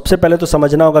 तो सबसे पहले तो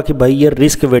समझना होगा कि भाई ये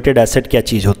रिस्क वेटेड एसेट क्या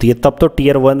चीज़ होती है, तब तो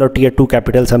टियर 1 और टियर 2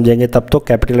 कैपिटल समझेंगे, तब तो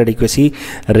कैपिटल एडिक्वेसी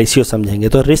रेशियो समझेंगे।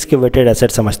 तो रिस्क वेटेड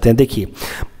एसेट समझते हैं। देखिए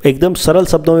एकदम सरल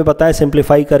शब्दों में बताएं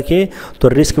सिंप्लीफाई करके, तो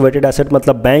रिस्क वेटेड एसेट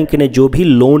मतलब बैंक ने जो भी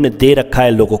लोन दे रखा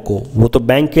है लोगों को, वो तो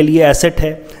बैंक के लिए एसेट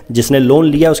है, जिसने लोन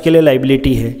लिया उसके लिए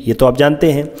लाइबिलिटी है, ये तो आप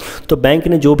जानते हैं। तो बैंक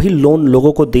ने जो भी लोन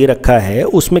लोगों को दे रखा है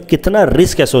उसमें कितना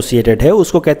रिस्क एसोसिएटेड है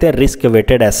उसको कहते हैं risk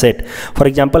weighted asset. For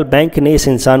example bank ने इस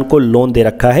इंसान को लोन दे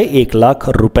रखा है 1 लाख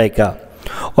रुपए का,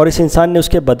 और इस इंसान ने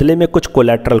उसके बदले में कुछ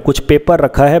कोलैटरल, कुछ पेपर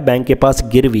रखा है बैंक के पास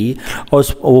गिरवी, और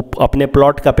वो अपने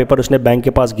प्लॉट का पेपर उसने बैंक के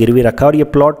पास गिरवी रखा, और ये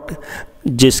प्लॉट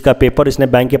जिसका पेपर इसने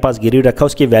बैंक के पास गिरवी रखा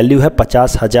उसकी वैल्यू है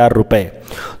 50,000 रुपये।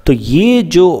 तो ये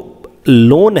जो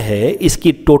लोन है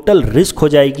इसकी टोटल रिस्क हो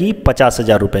जाएगी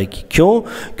 50,000 रुपये की। क्यों?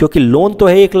 क्योंकि लोन तो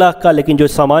है 1 लाख का, लेकिन जो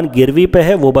सामान गिरवी पे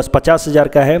है वो बस 50,000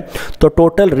 का है, तो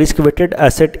टोटल रिस्क वेटेड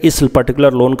एसेट इस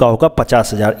पर्टिकुलर लोन का होगा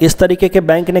 50,000। इस तरीके के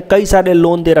बैंक ने कई सारे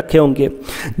लोन दे रखे होंगे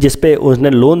जिसपे उसने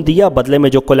लोन दिया, बदले में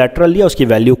जो कोलैटरल लिया उसकी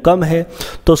वैल्यू कम है,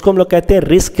 तो उसको हम लोग कहते हैं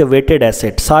रिस्क वेटेड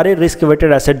एसेट। सारे रिस्क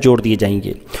वेटेड एसेट जोड़ दिए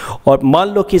जाएंगे, और मान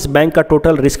लो कि इस बैंक का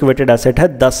टोटल रिस्क वेटेड एसेट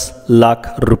है 10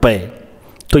 लाख रुपये,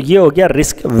 तो ये हो गया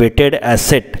रिस्क वेटेड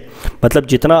एसेट। मतलब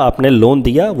जितना आपने लोन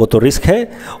दिया वो तो रिस्क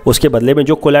है, उसके बदले में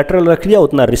जो कोलैटरल रख लिया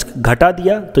उतना रिस्क घटा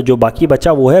दिया, तो जो बाकी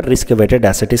बचा वो है रिस्क वेटेड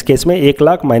एसेट। इस केस में 1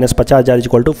 lakh minus 50,000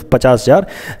 equal to 50,000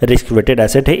 risk weighted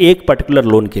asset है एक पर्टिकुलर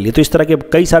लोन के लिए। तो इस तरह के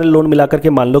कई सारे लोन मिलाकर के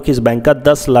मान लो कि इस बैंक का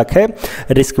 10 लाख है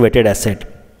रिस्क वेटेड एसेट।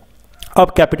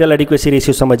 अब कैपिटल एडिक्वेसी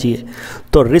रेशियो समझिए,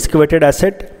 तो risk weighted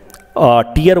asset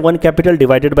tier 1 capital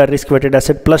divided by risk weighted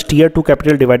asset plus tier 2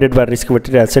 capital divided by risk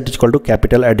weighted asset is equal to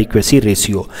capital adequacy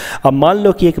ratio. अब मान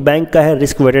लो कि एक bank का है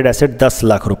risk weighted asset 10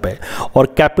 lakh रुपए,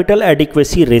 और capital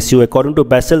adequacy ratio according to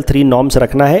basal 3 norms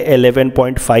रखना है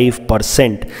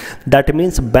 11.5%। That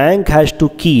means bank has to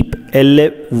keep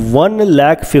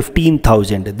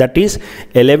 1,15,000, that is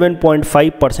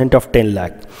 11.5% of 10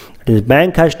 lakh.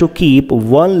 Bank has to keep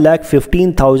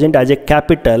 1,15,000 as a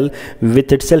capital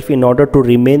with itself in order to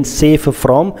remain safe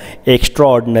from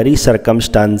extraordinary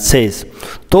circumstances.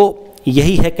 तो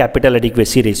यही है capital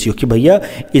adequacy ratio कि भैया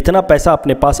इतना पैसा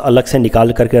अपने पास अलग से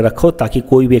निकाल करके रखो ताकि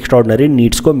कोई भी एक्स्ट्राऑर्डिनरी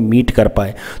नीड्स को मीट कर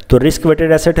पाए। तो रिस्क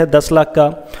वेटेड एसेट है 10 लाख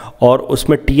का, और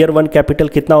उसमें टियर 1 कैपिटल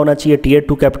कितना होना चाहिए, टियर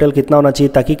 2 कैपिटल कितना होना चाहिए,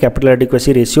 ताकि कैपिटल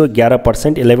एडिक्वेसी रेशियो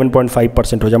 11%,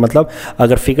 11.5% हो जाए। मतलब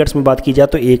अगर फिगर्स में बात की जाए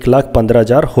तो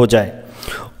 1,15,000 हो जाए।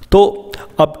 तो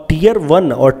अब टियर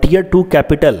 1 और टियर 2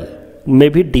 कैपिटल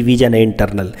में भी डिवीजन है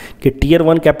इंटरनल, कि टियर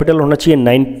 1 कैपिटल होना चाहिए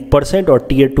 9% और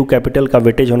टियर 2 कैपिटल का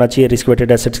वेटेज होना चाहिए रिस्क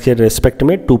वेटेड एसेट्स के रेस्पेक्ट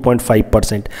में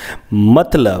 2.5%।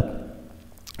 मतलब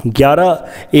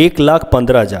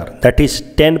 1,15,000 दैट इज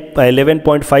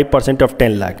 11.5% ऑफ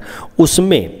 10 लाख,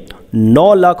 उसमें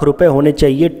 9 लाख रुपए होने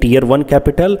चाहिए टियर 1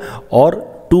 कैपिटल और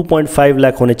 2.5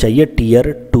 लाख होने चाहिए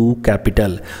टियर 2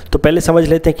 कैपिटल। तो पहले समझ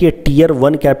लेते हैं कि ये टियर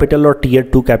 1 कैपिटल और टियर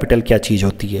 2 कैपिटल क्या चीज़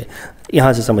होती है।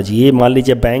 यहाँ से समझिए, मान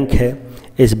लीजिए बैंक है,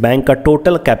 इस बैंक का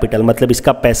टोटल कैपिटल मतलब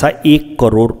इसका पैसा 1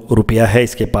 करोड़ रुपया है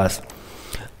इसके पास।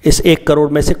 इस 1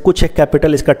 करोड़ में से कुछ एक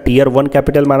कैपिटल इसका टियर 1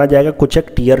 कैपिटल माना जाएगा, कुछ एक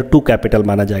टियर 2 कैपिटल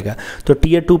माना जाएगा। तो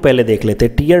टियर 2 पहले देख लेते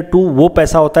हैं। टियर 2 वो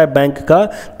पैसा होता है बैंक का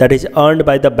that is earned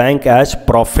by the bank as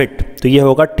profit, तो ये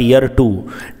होगा टियर 2।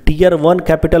 टियर 1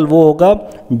 कैपिटल वो होगा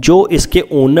जो इसके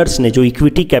ओनर्स ने, जो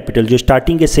इक्विटी कैपिटल, जो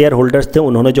स्टार्टिंग के शेयर होल्डर्स थे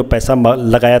उन्होंने जो पैसा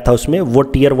लगाया था उसमें, वो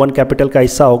टियर 1 कैपिटल का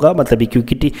हिस्सा होगा। मतलब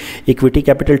इक्विटी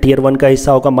कैपिटल टियर 1 का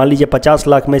हिस्सा होगा। मान लीजिए 50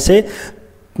 लाख में से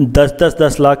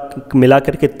 10 लाख मिला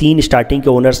करके 3 स्टार्टिंग के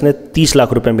ओनर्स ने 30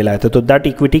 लाख रुपए मिलाए थे, तो that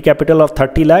equity capital of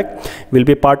 30 lakh will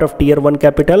be part of tier 1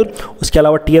 capital. उसके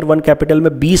अलावा टियर 1 कैपिटल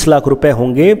में 20 लाख रुपए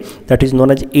होंगे, that is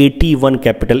known as 81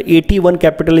 capital. 81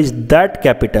 capital is that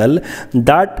capital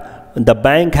that the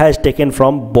bank has taken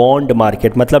from bond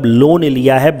market, मतलब लोन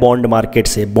लिया है बॉन्ड मार्केट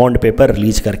से, bond paper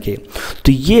release करके।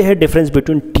 तो ये है difference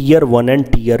between tier 1 and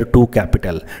tear 2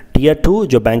 capital. Tier 2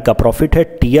 जो बैंक का प्रॉफिट है,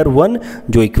 टियर 1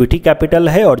 जो इक्विटी कैपिटल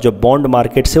है और जो बॉन्ड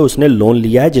मार्केट से उसने लोन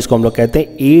लिया है, जिसको हम लोग कहते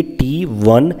हैं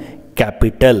AT1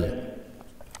 कैपिटल।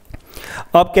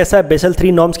 अब कैसा है बेसल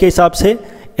 3 नॉर्म्स के हिसाब से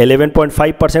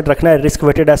 11.5% रखना है रिस्क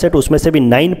वेटेड एसेट, उसमें से भी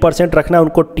 9% रखना है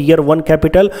उनको टियर 1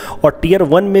 कैपिटल, और टियर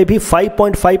 1 में भी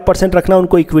 5.5% रखना है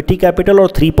उनको इक्विटी कैपिटल,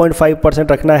 और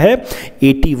 3.5% रखना है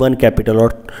AT1 कैपिटल,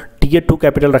 और टियर 2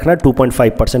 कैपिटल रखना है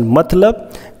 2.5%। मतलब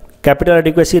कैपिटल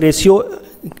एडिक्वेसी रेशियो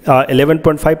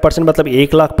 11.5% मतलब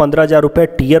 1,15,000 रुपये।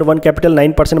 टीयर 1 कैपिटल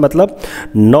 9% मतलब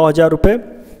 9,000 रुपये,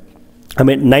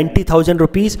 हमें 90,000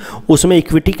 रुपीज़। उसमें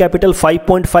इक्विटी कैपिटल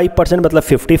 5.5% मतलब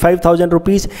 55,000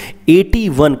 रुपीज़।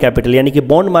 81 कैपिटल यानी कि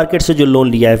बॉन्ड मार्केट से जो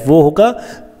लोन लिया है वो होगा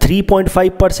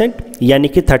 3.5% यानी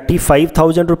कि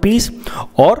 35,000 रुपीज़।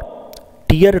 और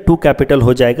टीयर 2 कैपिटल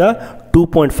हो जाएगा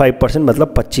 2.5%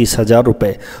 मतलब 25,000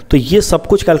 रुपये। तो ये सब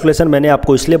कुछ कैलकुलेशन मैंने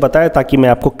आपको इसलिए बताया ताकि मैं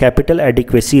आपको capital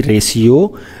adequacy ratio,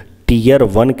 tier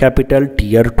 1 capital,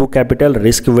 tier 2 capital,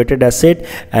 risk weighted asset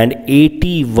and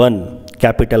 81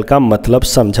 capital का मतलब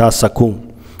समझा सकूं।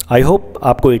 आई होप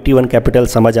आपको 81 कैपिटल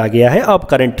समझ आ गया है। अब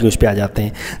करंट न्यूज़ पे आ जाते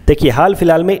हैं। देखिए हाल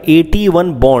फिलहाल में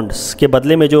 81 बॉन्ड्स के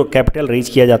बदले में जो कैपिटल रेज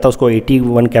किया जाता है उसको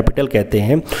 81 कैपिटल कहते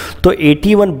हैं। तो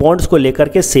 81 बॉन्ड्स को लेकर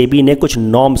के सेबी ने कुछ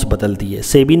नॉर्म्स बदल दिए।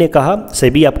 सेबी ने कहा,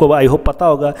 सेबी आपको आई होप पता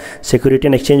होगा, security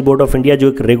and exchange board of India जो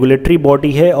एक रेगुलेटरी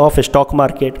बॉडी है ऑफ स्टॉक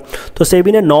मार्केट, तो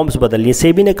सेबी ने नॉर्म्स बदल लिए।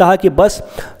 सेबी ने कहा कि बस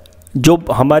जो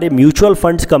हमारे म्यूचुअल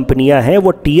फंड्स कंपनियां हैं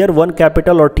वो टीयर 1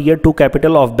 कैपिटल और टीयर 2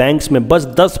 कैपिटल ऑफ बैंक्स में बस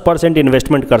 10%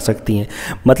 इन्वेस्टमेंट कर सकती हैं।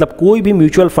 मतलब कोई भी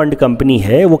म्यूचुअल फंड कंपनी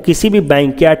है वो किसी भी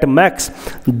बैंक के एट मैक्स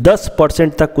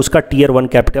 10% तक उसका टीयर 1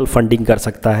 कैपिटल फंडिंग कर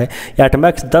सकता है, या एट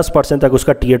मैक्स 10% तक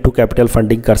उसका टीयर 2 कैपिटल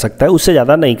फंडिंग कर सकता है, उससे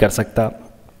ज़्यादा नहीं कर सकता।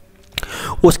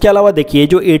 उसके अलावा देखिए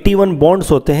जो 81 बॉन्ड्स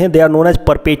होते हैं they are known as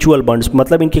perpetual bonds,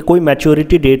 मतलब इनकी कोई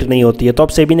मैच्योरिटी डेट नहीं होती है। तो अब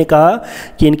सेबी ने कहा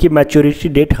कि इनकी मैच्योरिटी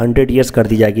डेट 100 ईयर्स कर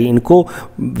दी जाएगी, इनको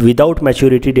विदाउट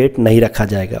मैच्योरिटी डेट नहीं रखा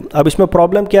जाएगा। अब इसमें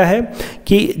प्रॉब्लम क्या है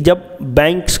कि जब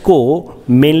बैंक्स को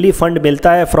मेनली फंड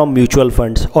मिलता है फ्रॉम म्यूचुअल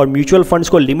फंड्स और म्यूचुअल फंड्स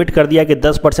को लिमिट कर दिया कि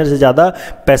 10% से ज़्यादा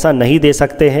पैसा नहीं दे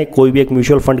सकते हैं कोई भी एक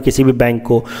म्यूचुअल फंड किसी भी बैंक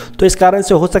को, तो इस कारण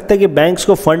से हो सकता है कि बैंक्स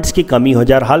को फंड्स की कमी हो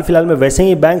जाए। हाल फिलहाल में वैसे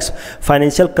ही बैंक्स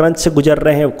फाइनेंशियल क्रंच से गुजर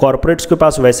रहे हैं, कॉर्पोरेट्स के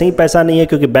पास वैसे ही पैसा नहीं है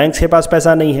क्योंकि बैंक्स के पास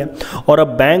पैसा नहीं है, और अब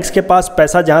बैंक्स के पास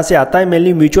पैसा जहां से आता है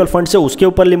मेनली म्यूचुअल फंड से, उसके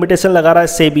ऊपर लिमिटेशन लगा रहा है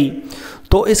सेबी।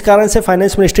 तो इस कारण से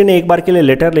फाइनेंस मिनिस्ट्री ने एक बार के लिए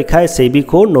लेटर लिखा है सेबी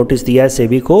को, नोटिस दिया है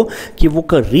सेबी को कि वो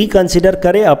रिकंसिडर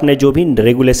करे अपने जो भी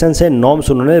रेगुलेशंस है, नॉर्म्स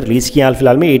उन्होंने रिलीज किए हाल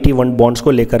फिलहाल में 81 बॉन्ड्स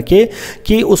को लेकर के,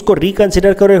 कि उसको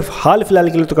रिकंसिडर करे, हाल फिलहाल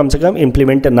के लिए तो कम से कम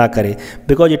इंप्लीमेंट ना करे,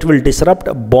 because it will disrupt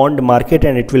bond market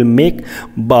and it will make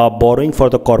borrowing for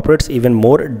the corporates even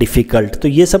more difficult. तो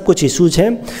ये सब कुछ इशूज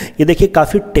हैं। ये देखिए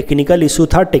काफ़ी टेक्निकल इशू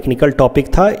था, टेक्निकल टॉपिक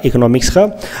था इकोनॉमिक्स का।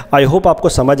 आई होप आपको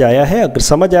समझ आया है। अगर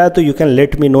समझ आया तो you can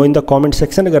let me know in the comment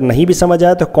section. अगर नहीं भी समझ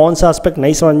आया तो कौन सा एस्पेक्ट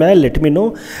नहीं समझ में आया, let me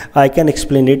know, I can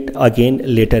explain it again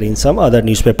later in some other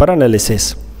newspaper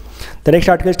analysis. The next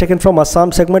article is taken from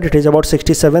Assam segment. It is about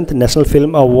 67th National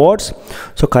Film Awards.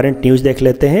 So current news देख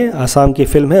लेते हैं। असम की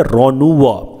film है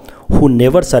रोनुवा Who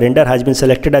Never Surrender has been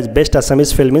selected as Best Assamese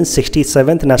Film in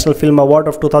 67th National Film Award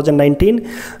of 2019.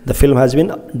 The film has been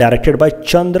directed by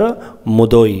Chandra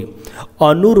Mudoi.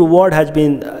 Anur Award has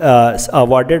been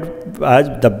awarded as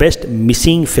the Best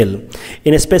Missing Film.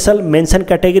 In a special mention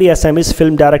category, Assamese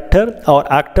film director or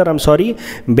actor,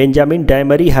 Benjamin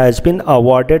Diamari has been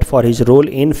awarded for his role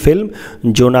in film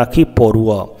Jonaki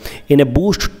Porua. In a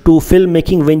boost to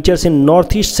filmmaking ventures in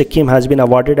Northeast, Sikkim has been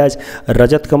awarded as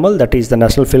Rajat Kamal, that is the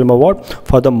National Film Award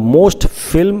for the most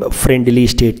film friendly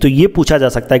state. तो ये पूछा जा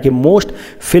सकता है कि most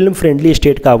film friendly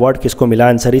state का award किसको मिला,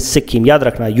 आंसर इज सिक्किम। याद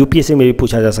रखना यूपीएससी में भी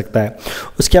पूछा जा सकता है।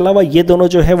 उसके अलावा ये दोनों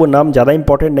जो है वो नाम ज़्यादा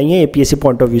इंपॉर्टेंट नहीं है एपीएससी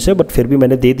पॉइंट ऑफ व्यू से, बट फिर भी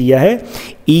मैंने दे दिया है।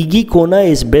 ईगी कोना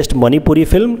is best Manipuri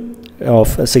film of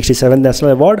 67th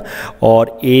National Award,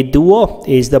 और एदुओ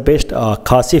इज द बेस्ट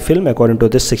खासी film according to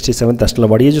this 67th National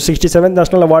Award। ये जो 67th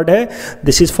National Award है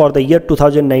this is for the year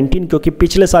 2019, क्योंकि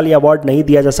पिछले साल ये अवार्ड नहीं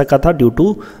दिया जा सका था ड्यू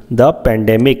टू द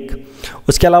पैंडेमिक।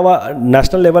 उसके अलावा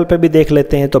नेशनल लेवल पे भी देख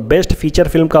लेते हैं तो बेस्ट फीचर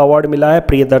फिल्म का अवार्ड मिला है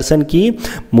प्रियदर्शन की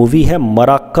मूवी है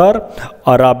मराकर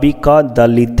अराबिका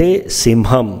दलिते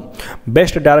सिम्हम।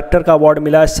 बेस्ट डायरेक्टर का अवार्ड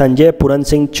मिला है संजय पूरन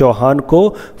सिंह चौहान को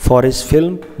for his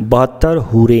film 72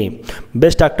 हूरे।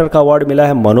 Best actor का अवार्ड मिला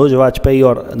है मनोज वाजपेयी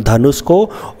और धनुष को,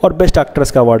 और बेस्ट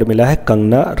एक्ट्रेस का अवार्ड मिला है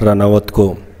कंगना रनावत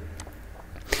को।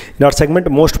 In our segment,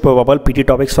 most probable PT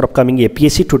topics for upcoming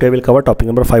APSC, today we'll cover topic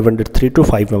number 503 to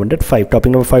 505.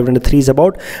 Topic number 503 is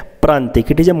about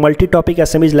Prantik. It is a multi-topic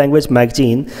Assamese language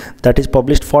magazine that is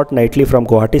published fortnightly from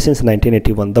Guwahati since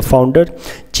 1981. The founder,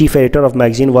 chief editor of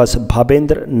magazine was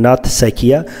Bhabendra Nath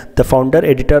Saikia. The founder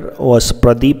editor was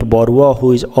Pradeep Borua,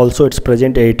 who is also its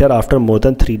present editor after more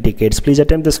than 3 decades. Please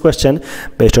attempt this question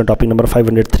based on topic number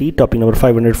 503. Topic number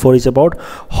 504 is about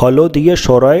Holodiya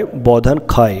Shorai Bodhan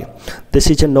Khai. This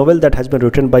is a novel that has been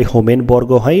written by Homen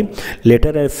Borgohain.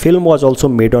 Later a film was also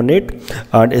made on it,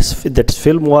 and that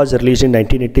film was released in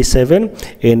 1986 1987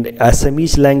 in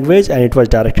Assamese language, and it was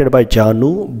directed by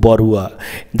Janu Borua.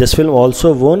 This film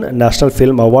also won National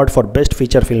Film Award for Best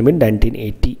Feature Film in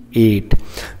 1988.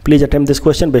 Please attempt this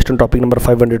question based on topic number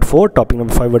 504. Topic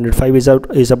number 505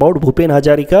 is about Bhupen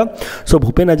Hazarika. So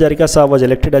Bhupen Hazarika Sir was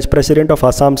elected as President of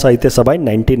Assam Sahitya Sabha in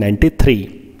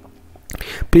 1993.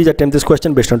 Please attempt this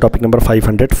question based on topic number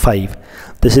 505.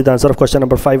 This is the answer of question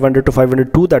number 500 to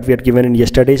 502 that we had given in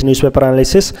yesterday's newspaper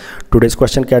analysis. Today's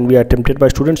question can be attempted by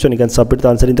students, so you can submit the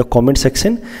answer in the comment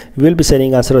section. We will be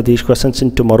sharing answer of these questions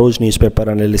in tomorrow's newspaper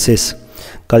analysis.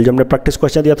 कल जो हमने practice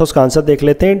question दिया था उसका answer देख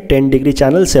लेते हैं. 10 degree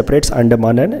channel separates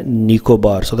Andaman and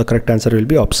Nicobar. So the correct answer will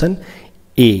be option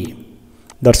A.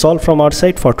 That's all from our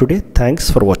side for today.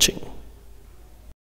 Thanks for watching.